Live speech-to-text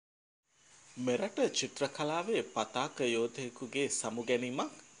මෙරට චිත්‍රකලාවේ පතාක යෝධයෙකුගේ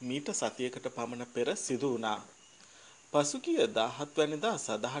සමුගැනීමක් මීට සතියකට පමණ පෙර සිදු වුණා. පසුගිය 17 වැනිදා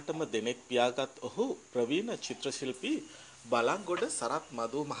සදහටම දෙනෙක් පියාගත් ඔහු ප්‍රවීණ චිත්‍රශිල්පී බලංගොඩ සරත්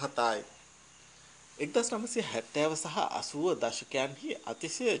මදු මහතායි. 1970 සහ 80 දශකයන්හි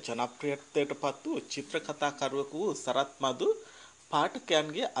අතිශය ජනප්‍රියත්වයට පත් වූ චිත්‍රකතාකරුවෙකු වූ සරත් මදු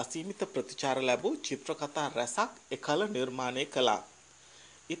පාඨකයන්ගේ අසීමිත ප්‍රතිචාර ලැබූ චිත්‍රකතා රැසක් එකල නිර්මාණය කළා.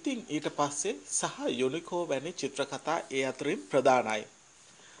 ඉතින් ඊට පස්සේ සහ යුනිකෝ වැනි චිත්‍රකතා ඒ අතරින් ප්‍රධානයි.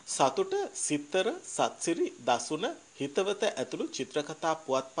 සතුට, සිත්තර, සත්සිරි, දසුන, හිතවත ඇතුළු චිත්‍රකතා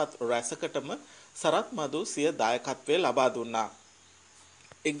පුවත්පත් රැසකටම සරත් මදු සිය දායකත්වය ලබා දුන්නා.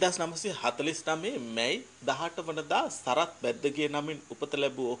 1949 මැයි 18 වනදා සරත් බැද්දගේ නමින් උපත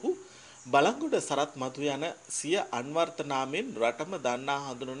ලැබූ ඔහු බලංගොඩ සරත් මදු යන සිය අන්වර්ථ නාමයෙන් රටම දන්නා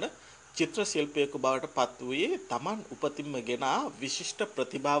හඳුනන චිත්‍ර ශිල්පියෙකු බවට පත් වූයේ Taman උපතින්ම ගෙන විශිෂ්ට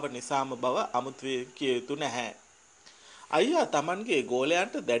ප්‍රතිභාව නිසාම බව අමුතුවෙන් කිය යුතු නැහැ. අයියා Tamanගේ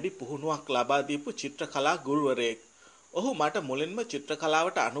ගෝලයන්ට දැඩි පුහුණුවක් ලබා දීපු චිත්‍රකලා ගුරුවරයෙක්. ඔහු මට මුලින්ම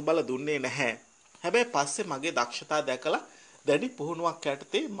චිත්‍රකලාවට අනුබල දුන්නේ නැහැ. හැබැයි පස්සේ මගේ දක්ෂතා දැකලා දැඩි පුහුණුවක්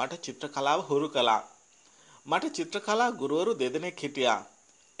යටතේ මට චිත්‍රකලාව හුරු කළා. මට චිත්‍රකලා ගුරුවරු දෙදෙනෙක් හිටියා.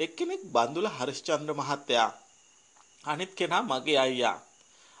 එක්කෙනෙක් බන්දුල හරිශ්චන්ද්‍ර මහත්තයා. අනිත් කෙනා මගේ අයියා.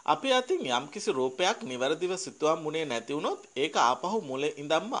 අපි අතින් යම්කිසි රූපයක් නිවැරදිව සිතුවම් මුනේ නැති වුණොත් ඒක ආපහු මුලින්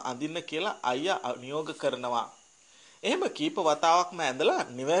ඉඳන්ම අඳින්න කියලා අයියා නියෝග කරනවා. එහෙම කීප වතාවක්ම ඇඳලා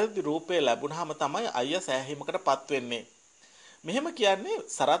නිවැරදි රූපේ ලැබුණාම තමයි අයියා සෑහීමකටපත් වෙන්නේ. මෙහෙම කියන්නේ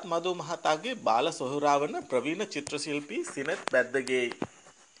සරත් මදු මහතාගේ බාල සොහොයුරා වන ප්‍රවීණ චිත්‍රශිල්පී සිනත් බැද්දගේයි.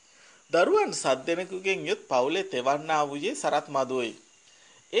 දරුවන් 7 දෙනෙකුගෙන් යුත් පවුලේ තෙවන්නා වූයේ සරත් මදුයි.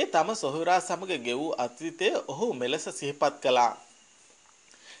 ඒ තම සොහොයුරා සමග ගෙවූ අතීතය ඔහු මෙලෙස සිහිපත් කළා.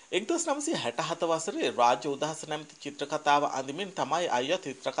 1967 වසරේ රාජ්‍ය උදහස නැමැති චිත්‍රකතාව අඳිමින් තමයි අයියා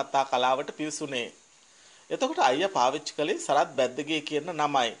චිත්‍රකතා කලාවට පිවිසුනේ. එතකොට අයියා පාවිච්චි කළේ සරත් බැද්දගේ කියන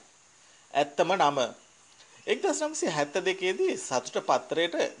නමයි. ඇත්තම නම. 1972 දී සතුට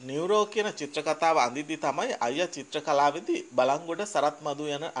පත්තරේට නියුරෝ කියන චිත්‍රකතාව අඳිද්දී තමයි අයියා චිත්‍රකලාවේදී බලංගොඩ සරත් මදු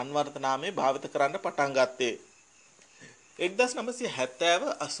යන අන්වර්ථ නාමය භාවිත කරන්න පටන් ගත්තේ.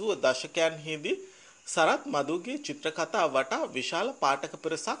 1970 80 දශකයන්හිදී සරත් මදුගේ චිත්‍රකතා වටා විශාල පාඨක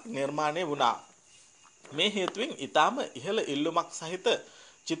පිරිසක් නිර්මාණය වුණා. මේ හේතුවෙන් ඊටාම ඉහළ ඉල්ලුමක් සහිත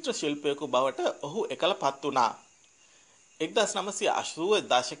චිත්‍ර ශිල්පියෙකු බවට ඔහු එකලපත් වුණා. 1980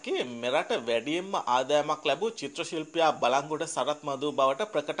 දශකයේ මෙරට වැඩියෙන්ම ආදායමක් ලැබූ චිත්‍ර ශිල්පියා බලංගොඩ සරත් මදු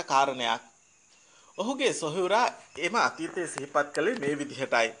බවට ප්‍රකට කාරණයක්. ඔහුගේ සොහොයුරා එම අතීතයේ සිහිපත් කළේ මේ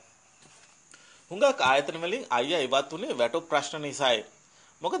විදිහටයි. හුඟක් ආයතන වලින් අයියා ඉවත් වුණේ වැටුප් ප්‍රශ්න නිසායි.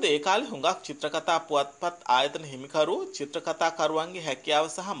 මොකද ඒ කාලේ හුඟක් චිත්‍රකතා පුවත්පත් ආයතන හිමිකරුවෝ චිත්‍රකතාකරුවන්ගේ හැකියාව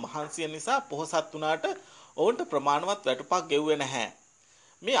සහ මහන්සිය නිසා පොහොසත් වුණාට ඔවුන්ට ප්‍රමාණවත් වැටුපක් ගෙව්වේ නැහැ.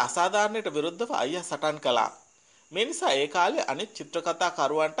 මේ අසාධාරණයට විරුද්ධව අයියා සටන් කළා. මේ නිසා ඒ කාලේ අනෙක්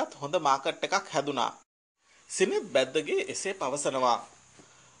චිත්‍රකතාකරුවන්ටත් හොඳ මාකට් එකක් හැදුනා. සිනත් බැද්දගේ එසේ පවසනවා.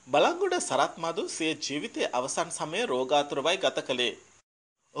 බලංගොඩ සරත් මදු සිය ජීවිතයේ අවසන් සමය රෝගාතුරවයි ගත කළේ.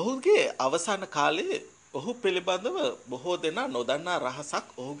 ඔහුගේ අවසාන කාලයේ ඔහු පිළිබඳව බොහෝ දෙනා නොදන්නා රහසක්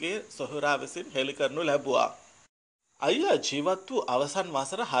ඔහුගේ සොහොයුරා විසින් හෙළි කරනු ලැබුවා. අයියා ජීවත් වූ අවසන්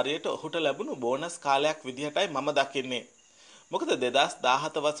වසර හරියට ඔහුට ලැබුණු බෝනස් කාලයක් විදිහටයි මම දකින්නේ. මොකද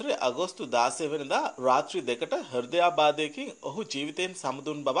 2017 වසරේ අගෝස්තු 16 වෙනිදා රාත්‍රී 2ට හෘදයාබාධයකින් ඔහු ජීවිතයෙන්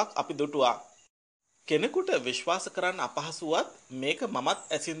සමුදුන් බවක් අපි දුටුවා. කෙනෙකුට විශ්වාස කරන්න අපහසුවත් මේක මමත්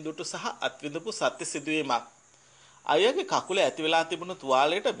ඇසින් දුටු සහ අත්විඳපු සත්‍ය සිදුවීමක්. අයියාගේ කකුලේ ඇති වෙලා තිබුණු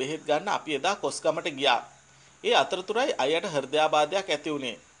තුවාලයට බෙහෙත් ගන්න අපි එදා කොස්ගමට ගියා. ඒ අතරතුරයි අයියට හෘදයාබාධයක් ඇති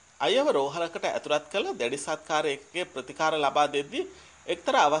වුණේ. අයියව රෝහලකට ඇතුළත් කළ දැඩි සත්කාරයකගේ ප්‍රතිකාර ලබා දෙද්දී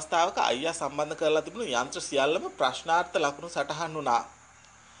එක්තරා අවස්ථාවක අයියා සම්බන්ධ කරලා තිබුණු යන්ත්‍ර සියල්ලම ප්‍රශ්නාර්ථ ලකුණු සටහන් වුණා.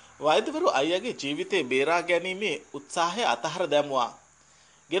 වෛද්‍යවරු අයියාගේ ජීවිතේ බේරා ගැනීමේ උත්සාහය අතහර දැමුවා.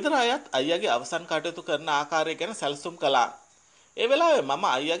 ගෙදර අයත් අයියාගේ අවසන් කටයුතු කරන ආකාරය ගැන සැලසුම් කළා. ඒ වෙලාවේ මම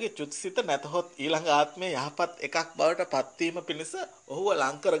අයියාගේ චුතිසිත නැතහොත් ඊළඟ ආත්මයේ යහපත් එකක් බවට පත්වීම පිණිස ඔහුව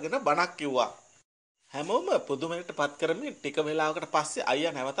ලං කරගෙන බණක් කිව්වා. හැමෝම පුදුමයටපත් කරමින් ටික වෙලාවකට පස්සේ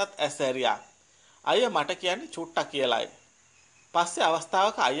අයියා නැවතත් ඇස් ඇරියා. අයියා මට කියන්නේ චුට්ටා කියලායි. පස්සේ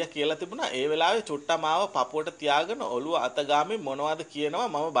අවස්ථාවක අයියා කියලා තිබුණා ඒ වෙලාවේ චුට්ටා මාව පපුවට තියාගෙන ඔළුව අත ගාමින් මොනවද කියනවා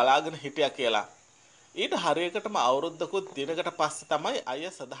මම බලාගෙන හිටියා කියලා. ඊට හරියටම අවුරුද්දකුත් දිනකට පස්සේ තමයි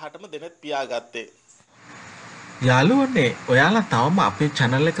අයියා සදහටම දෙනෙත් පියාගත්තේ. යාළුවනේ ඔයාලා තවම අපේ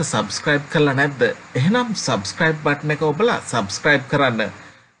channel එක subscribe කරලා නැද්ද? එහෙනම් subscribe button එක ඔබලා subscribe කරන්න.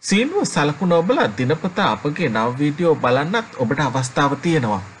 සීනුව සලකුණ ඔබලා දිනපතා අපගේ නව වීඩියෝ බලන්නත් ඔබට අවස්ථාව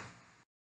තියෙනවා.